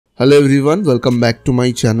Hello everyone, welcome back to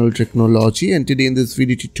my channel Technology, and today in this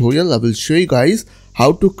video tutorial I will show you guys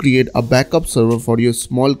how to create a backup server for your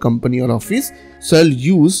small company or office. So I'll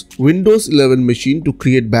use Windows 11 machine to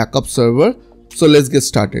create backup server. So let's get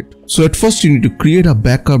started. So at first you need to create a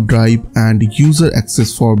backup drive and user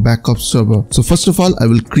access for backup server. So first of all I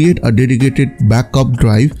will create a dedicated backup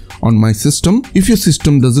drive on my system. If your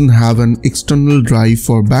system doesn't have an external drive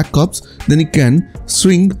for backups, then you can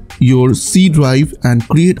shrink your C drive and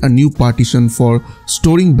create a new partition for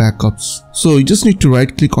storing backups. So you just need to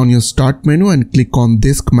right click on your start menu and click on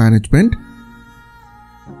disk management.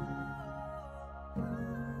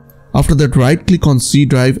 After that, right click on C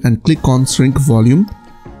drive and click on shrink volume.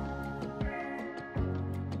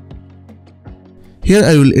 Here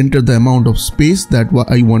I will enter the amount of space that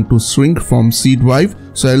I want to shrink from C drive.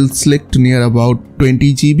 So I will select near about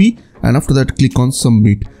 20 GB and after that click on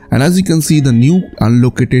submit. And as you can see, the new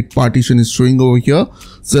unlocated partition is showing over here.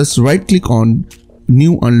 Just right click on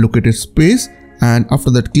new unlocated space and after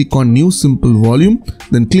that click on new simple volume,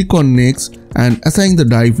 then click on next and assign the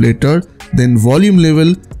drive later. Then volume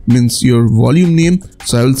level means your volume name.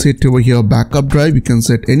 So I will set over here backup drive, you can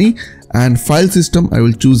set any, and file system I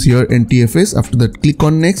will choose here NTFS. After that click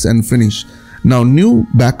on next and finish. Now new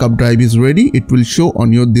backup drive is ready, it will show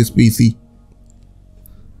on your this PC.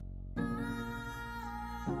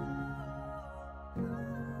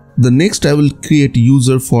 The next I will create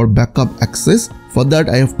user for backup access. For that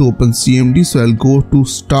I have to open CMD, so I'll go to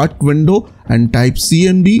start window and type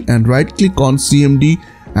CMD and right click on CMD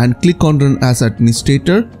and click on run as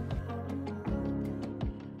administrator.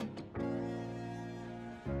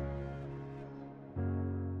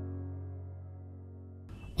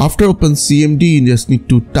 After open CMD, you just need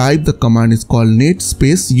to type the command is called net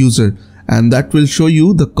space user and that will show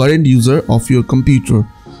you the current user of your computer.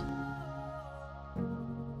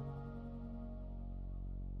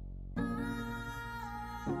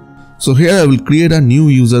 So here I will create a new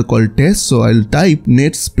user called test. So I'll type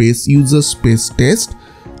net space user space test.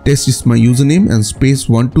 Test is my username and space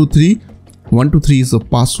 123. 123 is the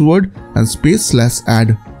password and space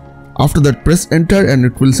 /add. After that press enter and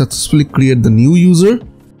it will successfully create the new user.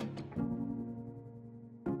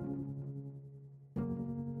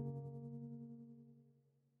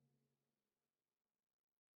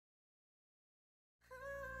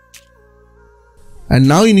 And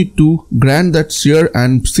now you need to grant that share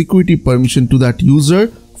and security permission to that user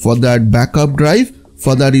for that backup drive.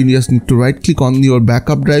 For that you just need to right click on your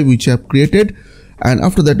backup drive which I have created and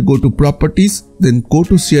after that go to properties, then go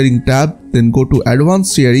to sharing tab, then go to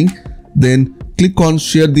advanced sharing, then click on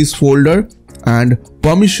share this folder and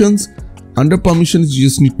permissions. Under permissions you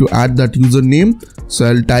just need to add that username. So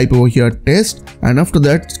I'll type over here test and after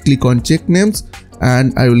that click on check names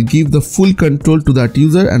and I will give the full control to that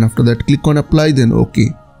user and after that click on apply, then OK.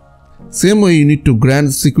 Same way you need to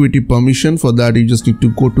grant security permission. For that you just need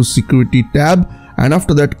to go to security tab and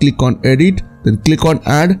after that click on edit, then click on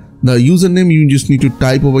add. The username you just need to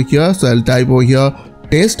type over here. So I'll type over here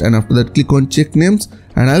test and after that click on check names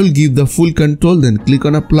and I will give the full control, then click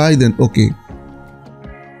on apply, then OK.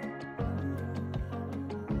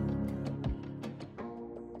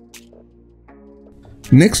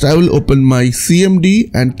 Next I will open my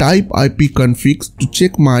CMD and type ipconfig to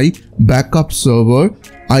check my backup server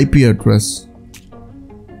IP address.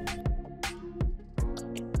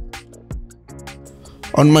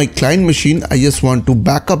 On my client machine I just want to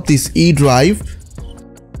back up this E drive.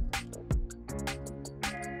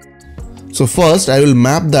 So first I will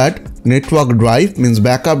map that network drive means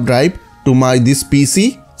backup drive to my this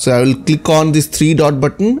PC. So I will click on this 3 dot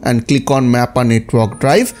button and click on map a network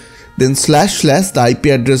drive. Then / the IP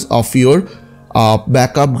address of your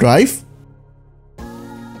backup drive.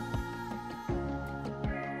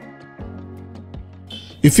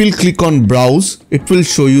 If you'll click on browse, it will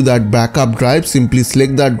show you that backup drive. Simply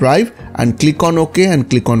select that drive and click on OK and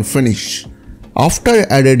click on finish. After I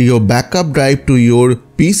added your backup drive to your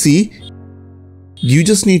PC, you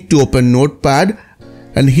just need to open Notepad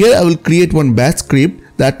and here I will create one bash script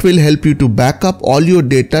that will help you to back up all your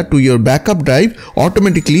data to your backup drive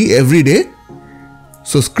automatically every day.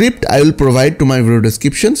 So script I will provide to my video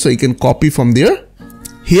description so you can copy from there.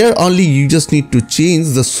 Here only you just need to change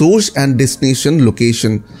the source and destination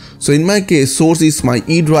location. So in my case source is my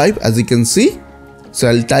E drive as you can see. So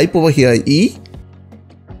I'll type over here E.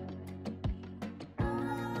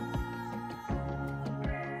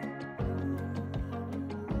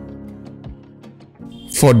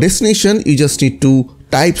 For destination you just need to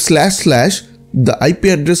type / the IP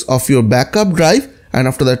address of your backup drive and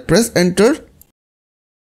after that press enter.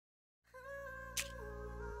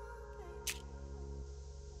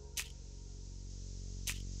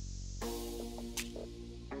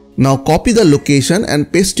 Now copy the location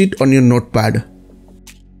and paste it on your notepad.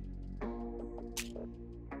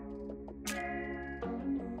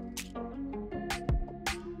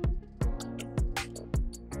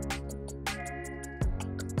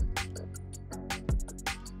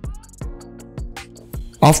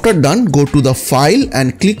 After done, go to the file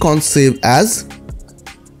and click on Save As.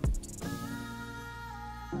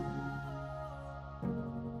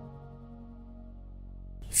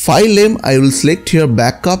 File name, I will select here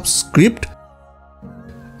backup script,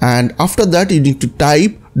 and after that you need to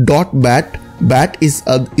type .bat. Bat is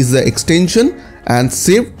the extension, and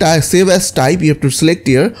save as type you have to select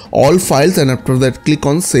here all files, and after that click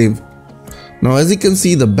on save. Now as you can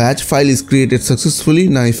see, the batch file is created successfully.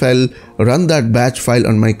 Now if I'll run that batch file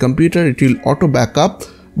on my computer, it will auto backup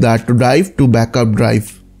that drive to backup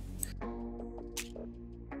drive.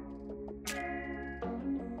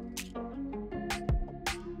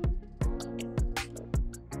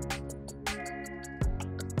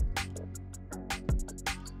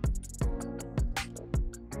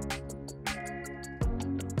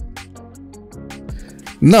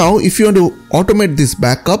 Now if you want to automate this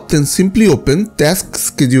backup, then simply open Task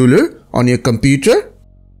Scheduler on your computer.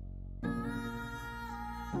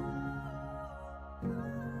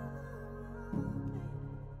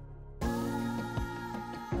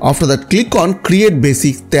 After that, click on Create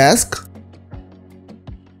Basic Task.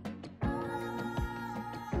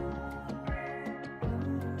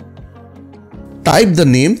 Type the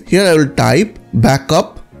name. Here I will type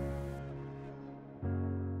backup.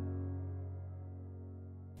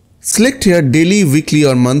 Select here daily, weekly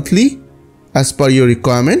or monthly as per your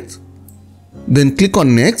requirements. Then click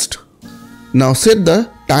on next. Now set the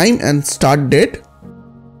time and start date.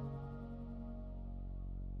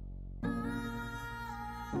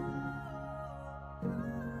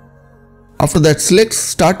 After that, select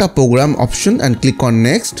Start a Program option and click on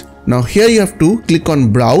next. Now here you have to click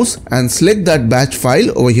on Browse and select that batch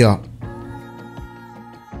file over here.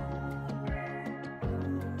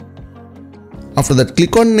 After that,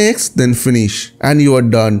 click on next, then finish, and you are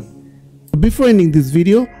done. Before ending this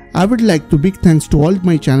video, I would like to big thanks to all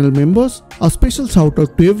my channel members. A special shout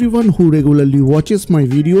out to everyone who regularly watches my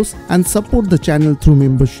videos and support the channel through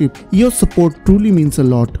membership. Your support truly means a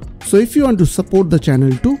lot. So if you want to support the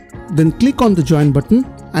channel too, then click on the join button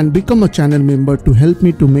and become a channel member to help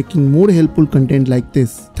me to making more helpful content like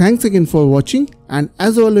this. Thanks again for watching, and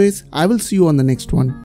as always, I will see you on the next one.